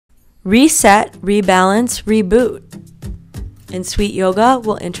Reset, rebalance, reboot. In Sweet Yoga,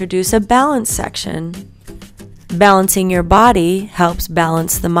 we'll introduce a balance section. Balancing your body helps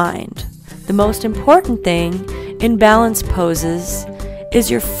balance the mind. The most important thing in balance poses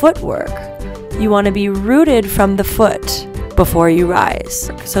is your footwork. You want to be rooted from the foot before you rise.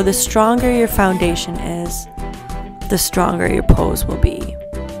 So the stronger your foundation is, the stronger your pose will be.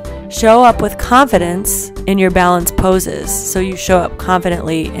 Show up with confidence in your balance poses so you show up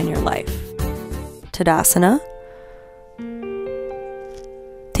confidently in your life. Tadasana.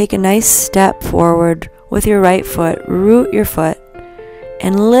 Take a nice step forward with your right foot, root your foot,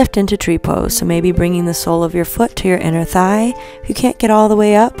 and lift into tree pose. So maybe bringing the sole of your foot to your inner thigh. If you can't get all the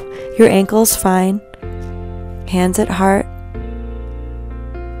way up, your ankle's fine. Hands at heart.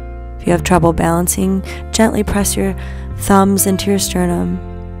 If you have trouble balancing, gently press your thumbs into your sternum.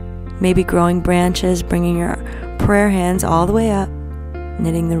 Maybe growing branches, bringing your prayer hands all the way up,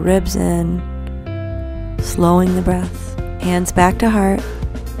 knitting the ribs in, slowing the breath. Hands back to heart.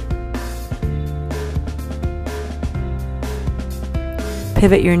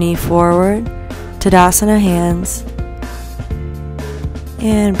 Pivot your knee forward, Tadasana hands,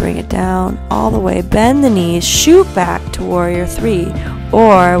 and bring it down all the way. Bend the knees, shoot back to Warrior 3,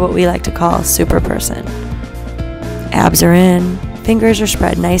 or what we like to call Super Person. Abs are in, fingers are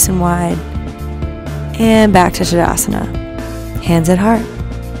spread nice and wide, and back to Tadasana. Hands at heart.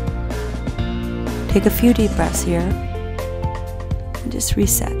 Take a few deep breaths here, and just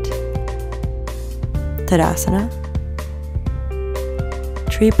reset. Tadasana.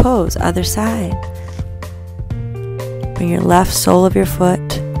 Tree pose, other side. Bring your left sole of your foot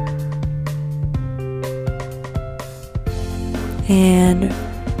and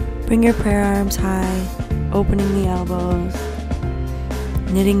bring your prayer arms high, opening the elbows,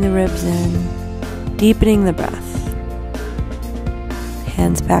 knitting the ribs in, deepening the breath.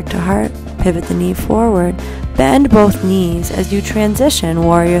 Hands back to heart, pivot the knee forward, bend both knees as you transition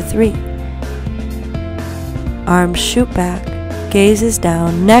Warrior 3. Arms shoot back. Gaze is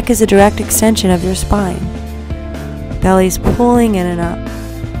down, neck is a direct extension of your spine. Belly's pulling in and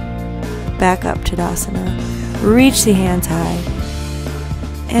up. Back up Tadasana. Reach the hands high.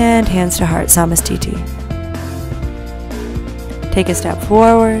 And hands to heart, Samastiti. Take a step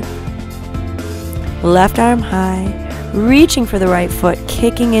forward. Left arm high, reaching for the right foot,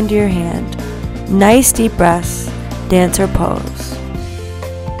 kicking into your hand. Nice deep breaths, dancer pose.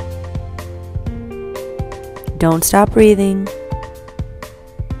 Don't stop breathing.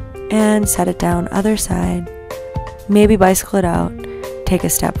 And set it down, other side. Maybe bicycle it out. Take a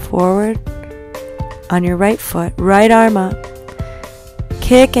step forward on your right foot, right arm up.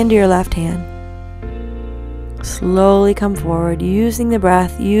 Kick into your left hand. Slowly come forward, using the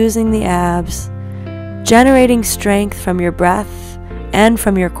breath, using the abs, generating strength from your breath and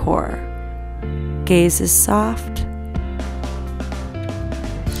from your core. Gaze is soft.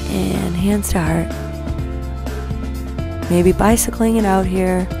 And hands to heart. Maybe bicycling it out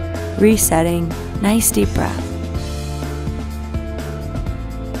here. Resetting, nice deep breath.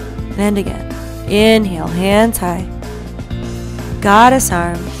 And again. Inhale, hands high. Goddess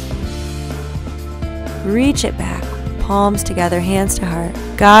arms. Reach it back. Palms together, hands to heart.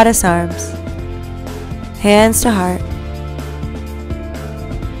 Goddess arms. Hands to heart.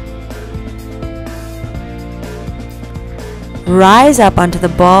 Rise up onto the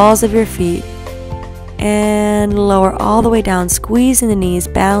balls of your feet. And lower all the way down, squeezing the knees,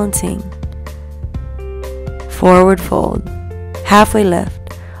 balancing. Forward fold. Halfway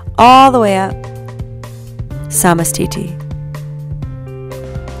lift. All the way up. Samastiti.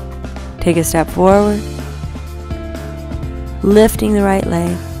 Take a step forward. Lifting the right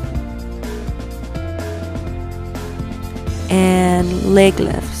leg. And leg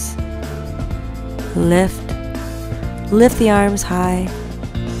lifts. Lift. Lift the arms high.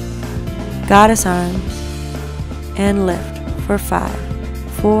 Goddess arms. And lift for 5,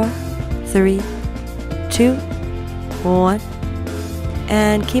 4, 3, 2, 1.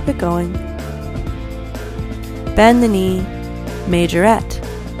 And keep it going. Bend the knee. Majorette.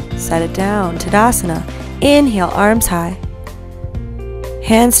 Set it down. Tadasana. Inhale, arms high.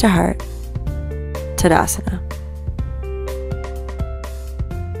 Hands to heart. Tadasana.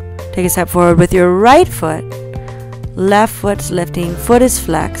 Take a step forward with your right foot. Left foot's lifting. Foot is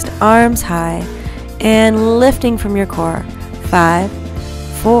flexed. Arms high. And lifting from your core. 5,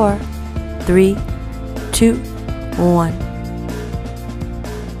 4, 3, 2, 1.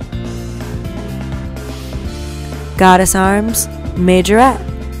 Goddess arms, majorette.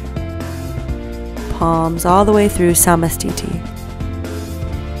 Palms all the way through Samastiti.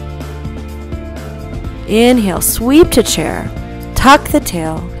 Inhale, sweep to chair. Tuck the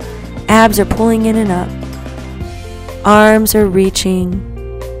tail. Abs are pulling in and up. Arms are reaching.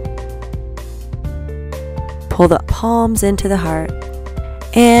 Pull the palms into the heart.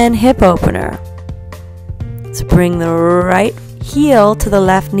 And hip opener. So bring the right heel to the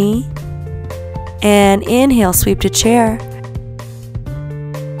left knee. And inhale, sweep to chair.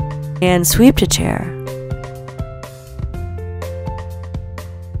 And sweep to chair.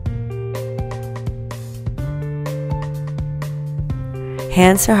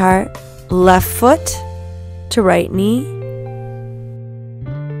 Hands to heart. Left foot to right knee.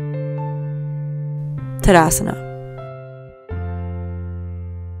 Tadasana.